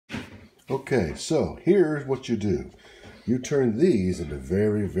Okay, so here's what you do. You turn these into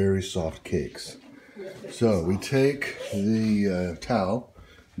very, very soft cakes. So we take the towel,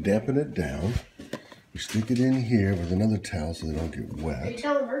 dampen it down, we stick it in here with another towel so they don't get wet,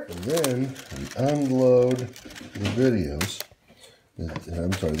 and then we unload the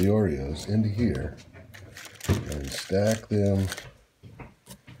the Oreos into here and stack them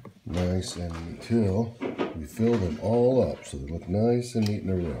nice and until we fill them all up so they look nice and neat in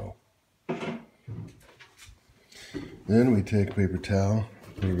a row. Then we take a paper towel,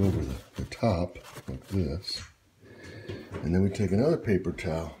 put it over the top like this, and then we take another paper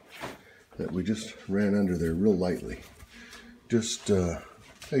towel that we just ran under there real lightly. Just, you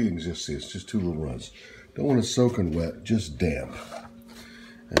can just see it's just two little runs. Don't want to soak in wet, just damp.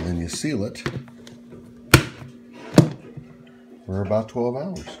 And then you seal it for about 12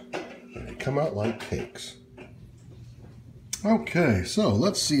 hours. And they come out like cakes. Okay, so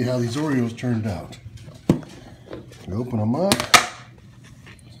let's see how these Oreos turned out. We open them up,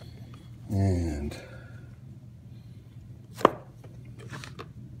 and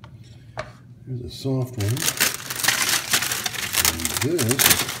here's a soft one, and this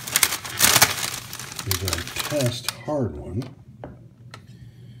is our test hard one.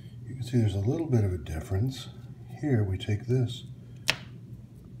 You can see there's a little bit of a difference. Here we take this,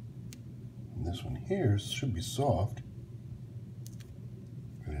 and this one here should be soft,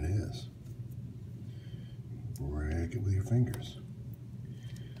 and it is. Break it with your fingers.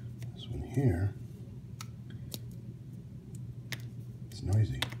 This one here, it's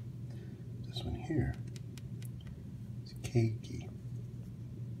noisy. This one here, it's cakey.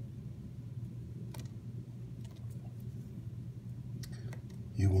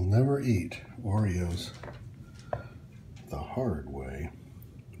 You will never eat Oreos the hard way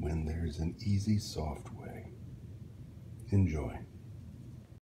when there's an easy, soft way. Enjoy.